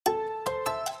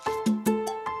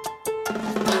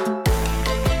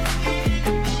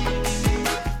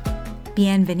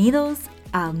Bienvenidos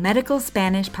al Medical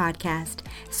Spanish Podcast.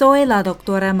 Soy la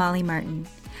doctora Molly Martin.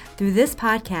 Through this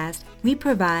podcast, we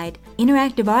provide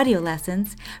interactive audio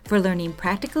lessons for learning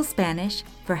practical Spanish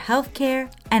for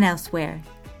healthcare and elsewhere.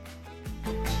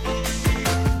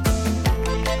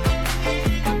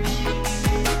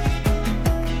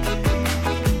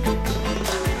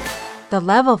 The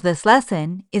level of this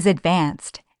lesson is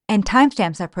advanced, and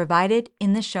timestamps are provided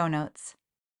in the show notes.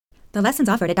 The lessons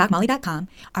offered at DocMolly.com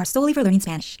are solely for learning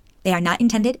Spanish. They are not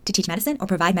intended to teach medicine or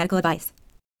provide medical advice.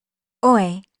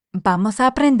 Hoy vamos a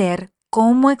aprender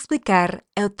cómo explicar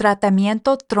el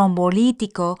tratamiento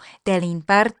trombolítico del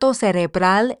infarto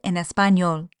cerebral en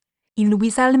español. Y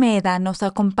Luis Almeida nos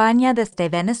acompaña desde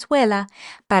Venezuela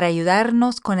para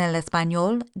ayudarnos con el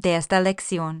español de esta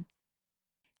lección.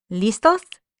 ¿Listos?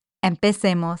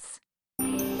 Empecemos.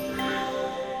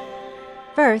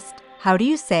 First, how do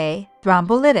you say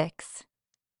thrombolytics?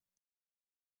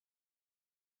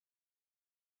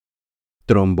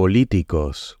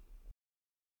 Trombolíticos.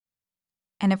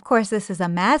 And of course, this is a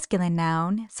masculine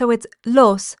noun, so it's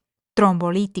los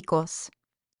trombolíticos.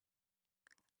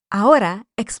 Ahora,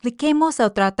 expliquemos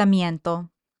el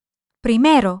tratamiento.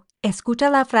 Primero, escucha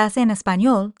la frase en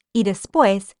español y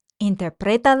después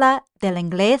interprétala del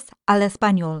inglés al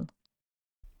español.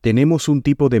 Tenemos un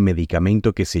tipo de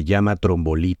medicamento que se llama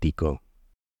trombolítico.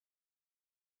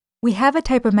 We have a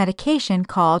type of medication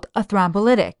called a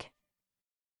thrombolytic.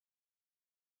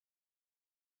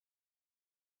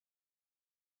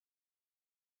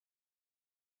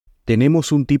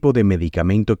 Tenemos un tipo de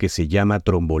medicamento que se llama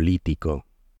trombolítico.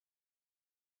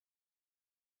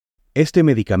 Este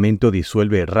medicamento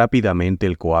disuelve rápidamente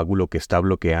el coágulo que está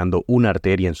bloqueando una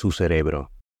arteria en su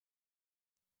cerebro.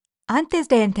 Antes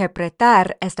de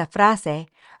interpretar esta frase,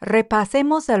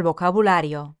 repasemos el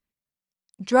vocabulario.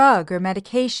 Drug or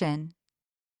medication.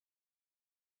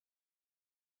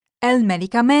 El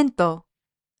medicamento.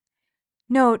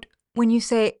 Note, when you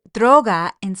say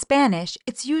droga in Spanish,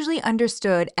 it's usually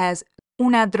understood as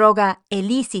una droga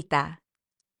ilícita.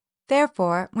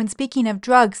 Therefore, when speaking of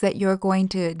drugs that you're going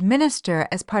to administer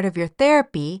as part of your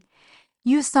therapy,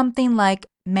 use something like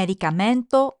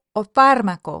medicamento o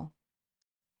fármaco.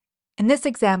 In this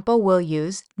example, we'll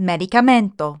use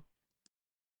medicamento.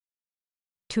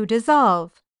 To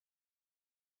dissolve.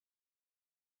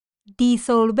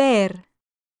 Disolver.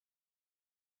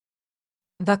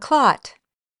 The clot.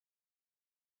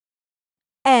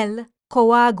 El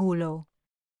coágulo.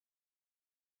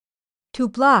 To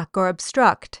block or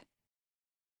obstruct.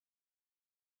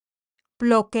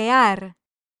 Bloquear.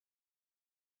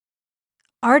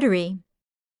 Artery.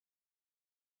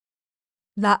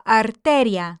 La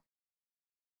arteria.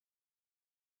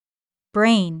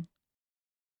 Brain.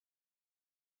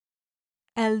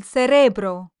 El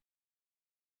cerebro.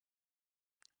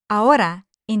 Ahora,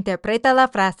 interpreta la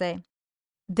frase.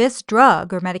 This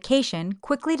drug or medication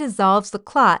quickly dissolves the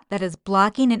clot that is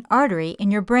blocking an artery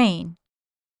in your brain.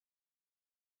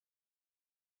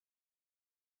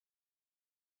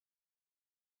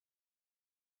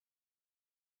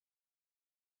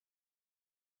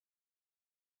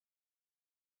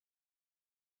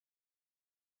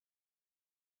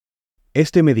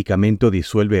 Este medicamento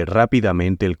disuelve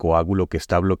rápidamente el coágulo que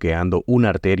está bloqueando una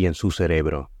arteria en su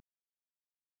cerebro.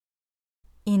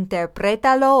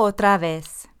 Interprétalo otra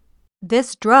vez.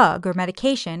 This drug or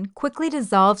medication quickly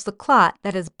dissolves the clot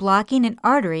that is blocking an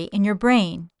artery in your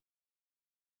brain.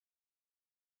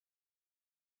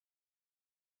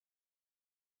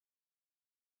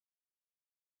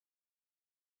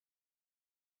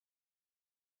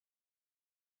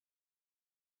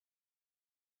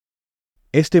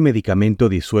 Este medicamento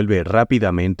disuelve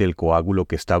rápidamente el coágulo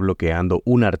que está bloqueando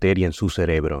una arteria en su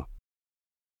cerebro.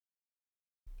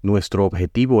 Nuestro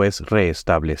objetivo es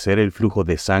restablecer el flujo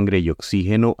de sangre y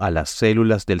oxígeno a las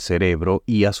células del cerebro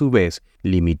y, a su vez,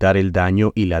 limitar el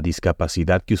daño y la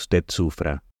discapacidad que usted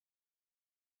sufra.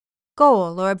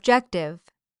 Goal or objective.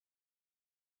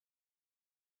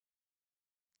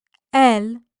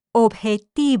 El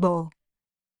objetivo.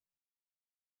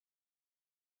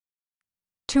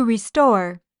 To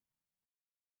restore.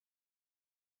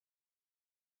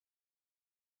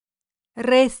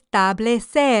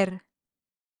 Restablecer.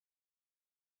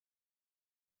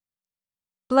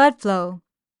 Blood flow.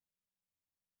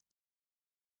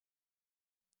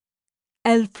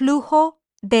 El flujo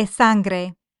de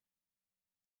sangre.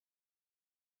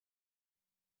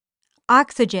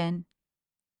 Oxygen.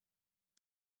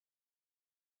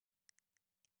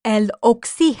 El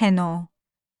oxígeno.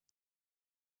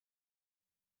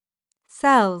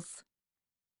 Cells.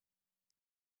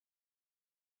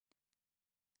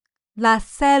 Las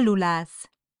células.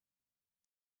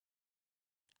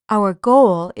 Our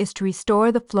goal is to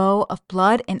restore the flow of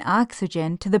blood and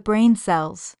oxygen to the brain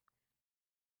cells.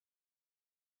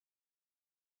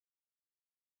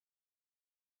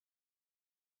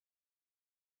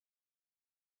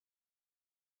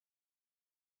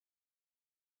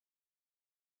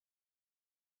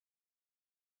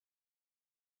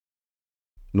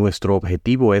 Nuestro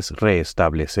objetivo es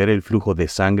restablecer el flujo de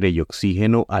sangre y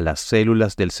oxígeno a las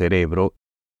células del cerebro.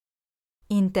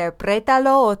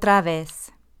 Interprétalo otra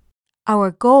vez.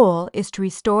 Our goal is to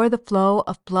restore the flow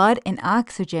of blood and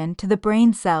oxygen to the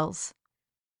brain cells.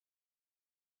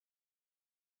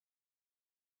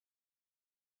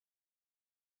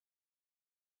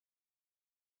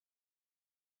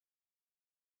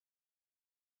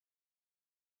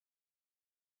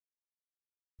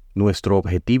 Nuestro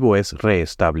objetivo es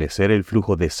restablecer el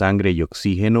flujo de sangre y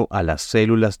oxígeno a las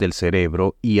células del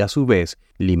cerebro y a su vez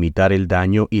limitar el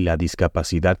daño y la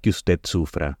discapacidad que usted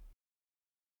sufra.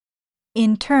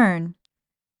 In turn.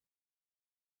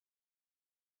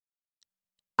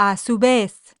 A su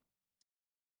vez.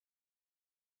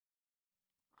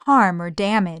 Harm or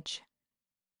damage.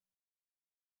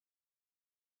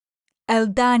 El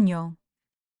daño.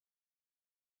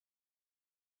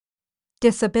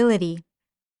 Disability.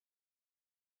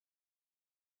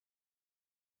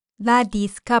 La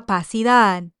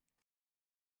discapacidad.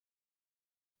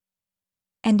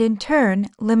 And in turn,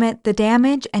 limit the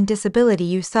damage and disability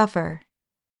you suffer.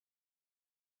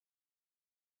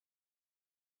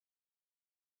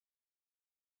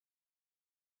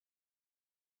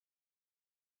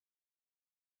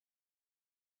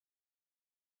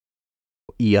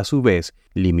 Y a su vez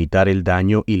limitar el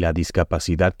daño y la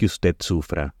discapacidad que usted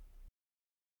sufra.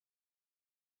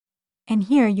 And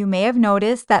here you may have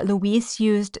noticed that Luis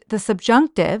used the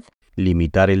subjunctive.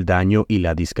 Limitar el daño y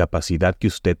la discapacidad que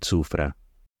usted sufra.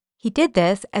 He did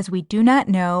this as we do not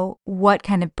know what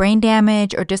kind of brain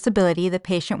damage or disability the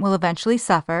patient will eventually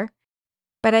suffer,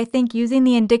 but I think using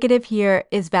the indicative here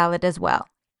is valid as well.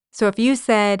 So if you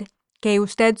said que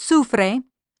usted sufre,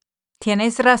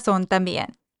 tienes razón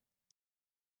también.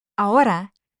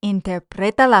 Ahora,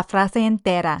 interpreta la frase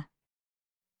entera.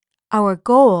 Our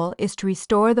goal is to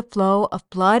restore the flow of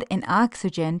blood and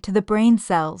oxygen to the brain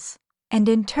cells, and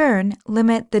in turn,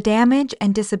 limit the damage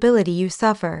and disability you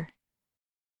suffer.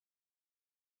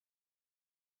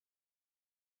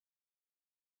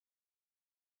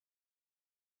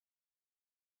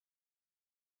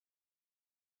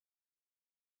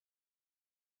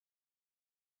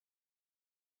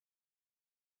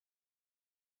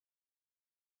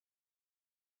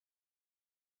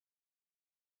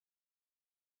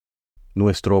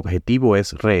 Nuestro objetivo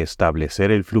es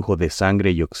restablecer el flujo de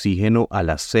sangre y oxígeno a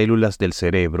las células del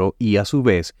cerebro y a su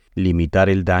vez limitar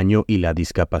el daño y la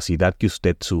discapacidad que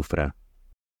usted sufra.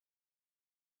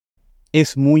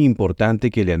 Es muy importante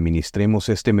que le administremos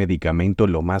este medicamento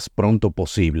lo más pronto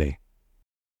posible.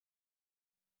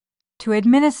 To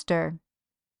administer.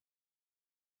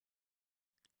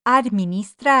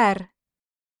 Administrar.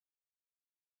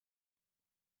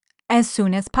 As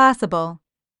soon as possible.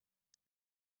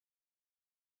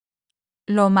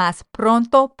 Lo más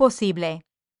pronto posible.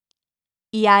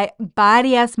 Y hay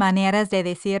varias maneras de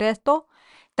decir esto.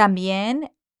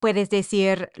 También puedes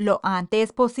decir lo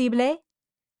antes posible,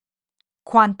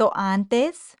 cuanto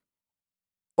antes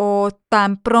o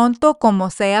tan pronto como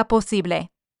sea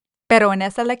posible. Pero en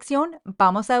esta lección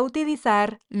vamos a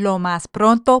utilizar lo más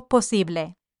pronto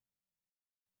posible.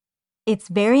 It's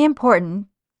very important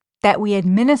that we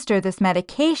administer this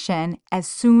medication as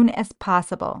soon as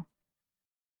possible.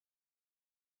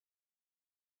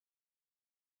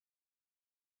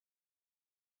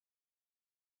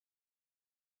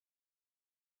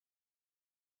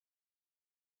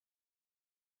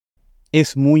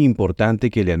 Es muy importante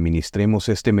que le administremos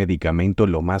este medicamento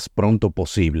lo más pronto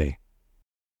posible.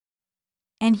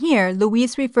 And here,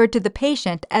 Luis referred to the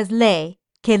patient as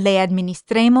que le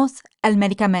administremos el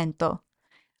medicamento.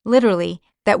 Literally,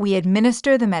 that we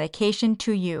administer the medication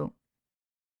to you.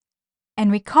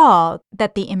 And recall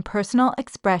that the impersonal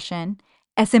expression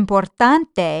es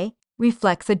importante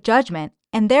reflects a judgment,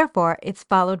 and therefore it's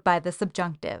followed by the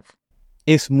subjunctive.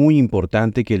 Es muy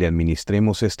importante que le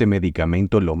administremos este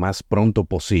medicamento lo más pronto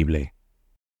posible.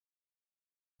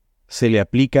 Se le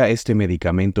aplica este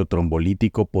medicamento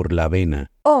trombolítico por la vena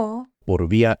O, por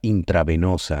vía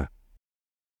intravenosa.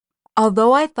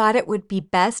 although I thought it would be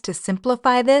best to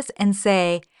simplify this and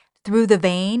say through the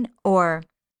vein or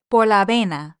por la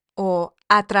vena or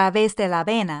a través de la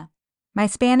vena, my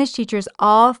Spanish teachers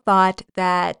all thought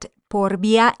that por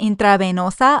vía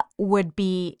intravenosa would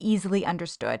be easily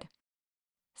understood.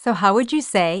 So how would you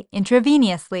say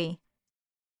intravenously?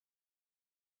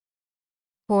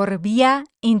 por vía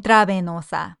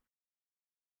intravenosa.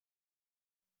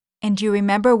 And do you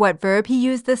remember what verb he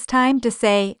used this time to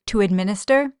say to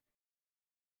administer?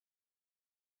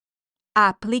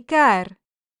 Aplicar.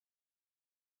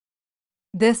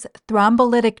 This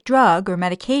thrombolytic drug or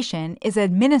medication is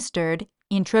administered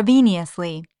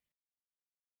intravenously.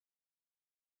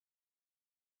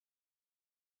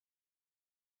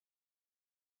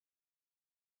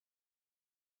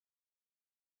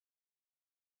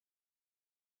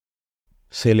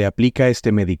 Se le aplica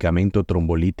este medicamento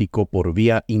trombolítico por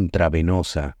vía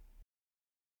intravenosa.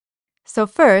 So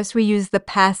first, we use the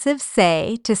passive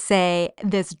se to say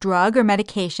this drug or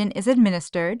medication is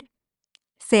administered.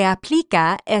 Se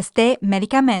aplica este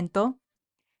medicamento.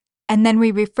 And then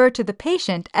we refer to the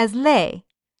patient as le.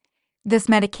 This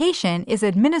medication is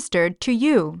administered to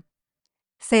you.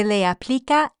 Se le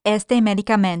aplica este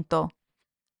medicamento.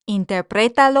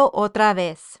 Interprétalo otra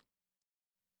vez.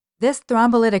 This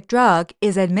thrombolytic drug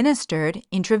is administered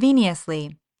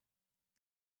intravenously.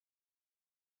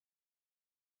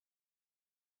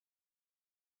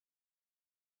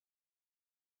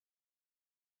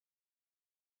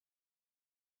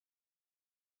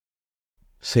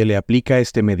 Se le aplica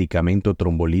este medicamento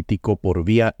trombolítico por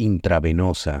vía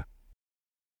intravenosa.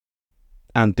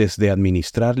 Antes de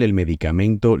administrarle el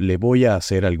medicamento, le voy a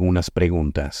hacer algunas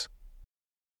preguntas.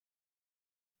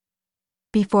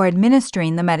 Before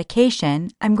administering the medication,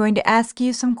 I'm going to ask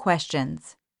you some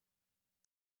questions.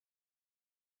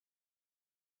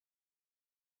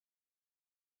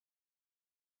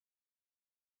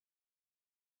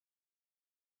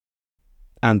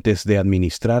 Antes de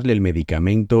administrarle el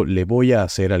medicamento, le voy a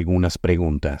hacer algunas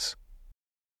preguntas.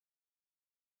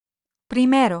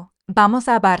 Primero, vamos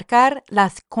a abarcar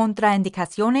las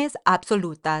contraindicaciones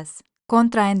absolutas.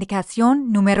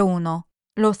 Contraindicación número 1.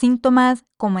 Los síntomas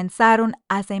comenzaron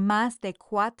hace más de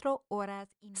 4 horas.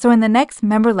 So in the next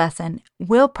member lesson,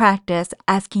 we'll practice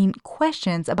asking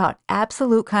questions about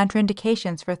absolute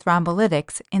contraindications for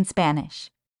thrombolytics in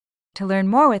Spanish. To learn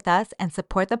more with us and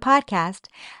support the podcast,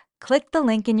 click the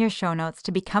link in your show notes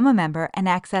to become a member and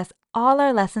access all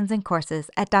our lessons and courses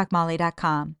at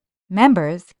docmolly.com.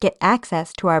 Members get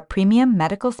access to our premium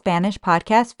Medical Spanish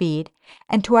podcast feed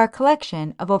and to our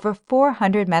collection of over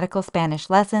 400 medical Spanish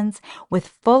lessons with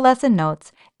full lesson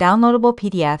notes, downloadable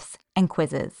PDFs, and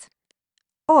quizzes.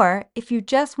 Or, if you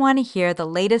just want to hear the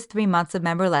latest 3 months of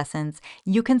member lessons,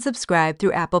 you can subscribe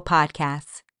through Apple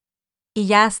Podcasts. Y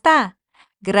ya está.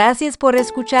 Gracias por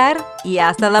escuchar y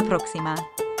hasta la próxima.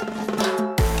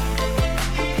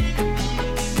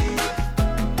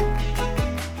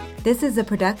 This is a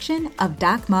production of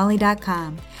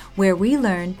DocMolly.com, where we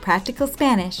learn practical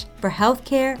Spanish for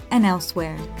healthcare and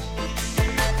elsewhere.